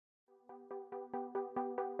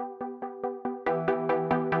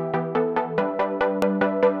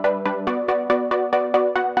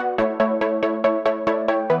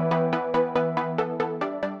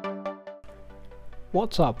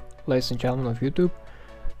What's up, ladies and gentlemen of YouTube?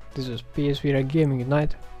 This is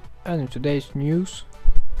PSVITAGAMINGUNITE, and in today's news,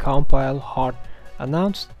 Compile Hard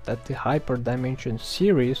announced that the HyperDimension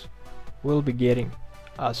series will be getting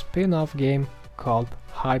a spin-off game called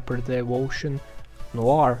Hyperdevotion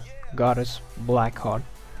Noire Goddess Blackheart.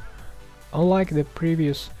 Unlike the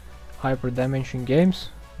previous Hyperdimension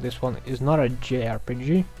games, this one is not a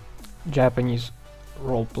JRPG, Japanese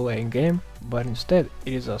role-playing game, but instead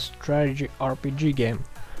it is a strategy RPG game.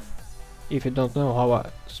 If you don't know how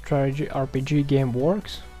a strategy RPG game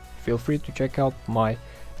works, feel free to check out my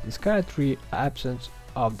Stratery Absence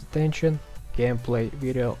of Detention gameplay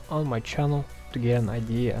video on my channel to get an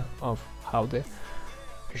idea of how the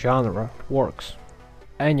genre works.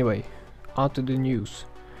 Anyway, onto the news.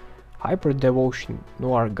 Hyperdevotion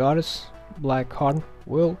Noire Goddess Blackheart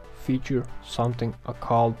will feature something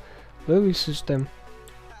called Lily system,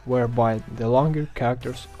 whereby the longer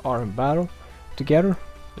characters are in battle together,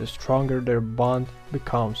 the stronger their bond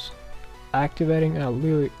becomes. Activating a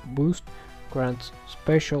Lily boost grants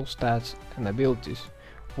special stats and abilities,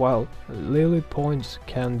 while Lily points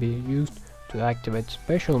can be used to activate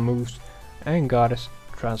special moves and goddess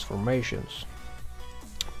transformations.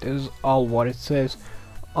 This is all what it says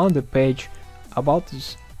on the page about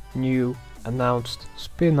this new announced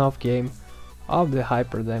spin-off game of the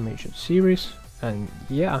Hyperdimension series. And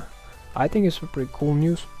yeah, I think it's pretty cool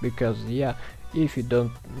news, because yeah, if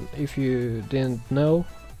you didn't know,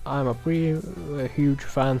 I'm a pretty huge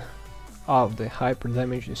fan of the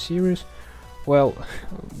Hyperdimension series. Well,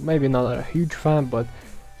 maybe not a huge fan, but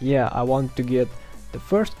yeah, I want to get the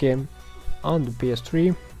first game on the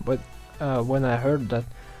PS3, but when I heard that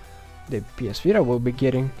the PS Vita will be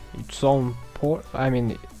getting its own port,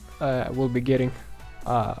 will be getting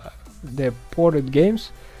the ported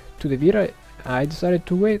games to the Vita, I decided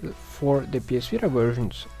to wait for the PS Vita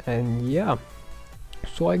versions. And yeah,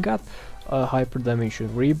 so I got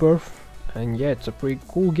Hyperdimension Rebirth, and yeah, it's a pretty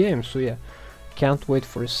cool game. So yeah, can't wait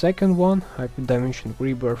for the second one. Hyperdimension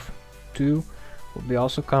Rebirth 2 will be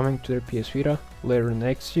also coming to the PS Vita later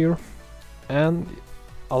next year, and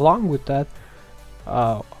along with that,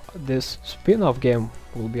 this spin-off game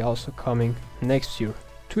will be also coming next year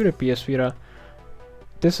to the PS Vita.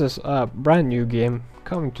 This is a brand new game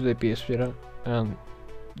coming to the PS Vita, and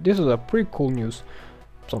this is a pretty cool news,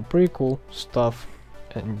 some pretty cool stuff.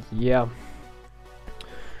 And yeah,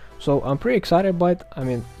 so I'm pretty excited about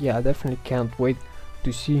it. Yeah, I definitely can't wait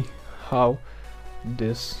to see how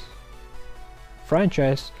this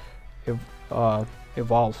franchise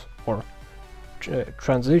evolves or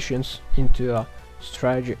transitions into a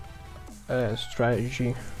strategy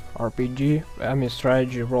RPG,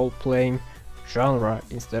 strategy role-playing genre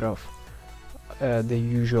instead of the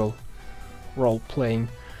usual role-playing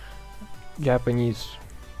Japanese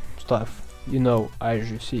stuff,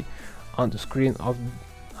 as you see on the screen of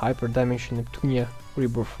Hyperdimension Neptunia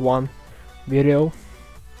Rebirth 1 video.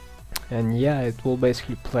 And yeah, it will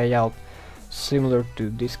basically play out similar to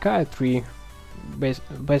Disfigure 3.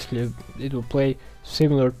 Basically it will play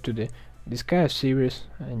similar to the Disfigure series,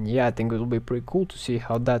 and yeah, I think it will be pretty cool to see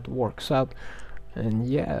how that works out. And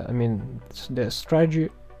yeah, the strategy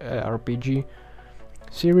RPG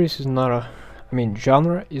series is not a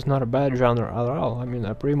genre is not a bad genre at all.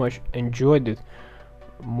 I pretty much enjoyed it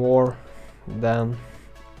more than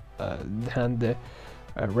the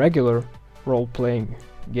regular role-playing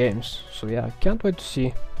games. So yeah, I can't wait to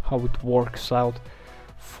see how it works out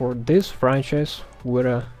for this franchise with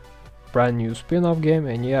a brand new spin-off game.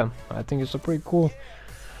 And yeah, I think it's a pretty cool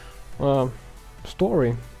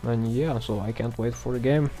story, and yeah, so I can't wait for the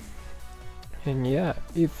game. And yeah,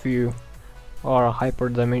 if you are a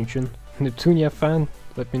Hyperdimension Neptunia fan,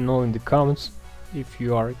 let me know in the comments if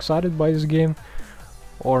you are excited by this game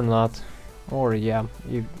or not, or yeah,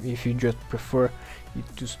 if you just prefer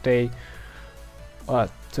it to stay a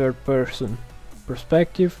third-person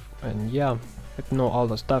perspective. And yeah, let me know all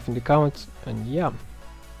the stuff in the comments. And yeah,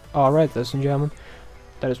 alright, ladies and gentlemen,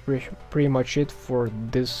 that is pretty much it for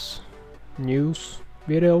this news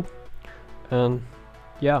video. And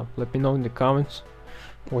yeah, let me know in the comments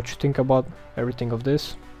what you think about everything of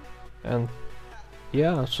this. And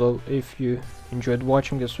yeah, so if you enjoyed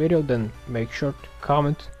watching this video, then make sure to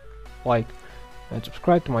comment, like, and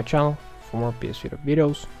subscribe to my channel for more PS Vita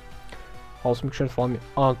videos. Also make sure to follow me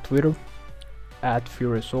on Twitter at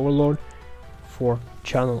Furious Overlord for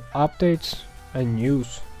channel updates and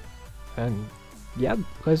news. And yeah,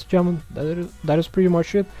 ladies and gentlemen, that is pretty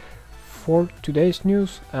much it for today's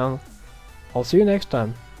news, and I'll see you next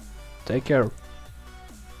time. Take care.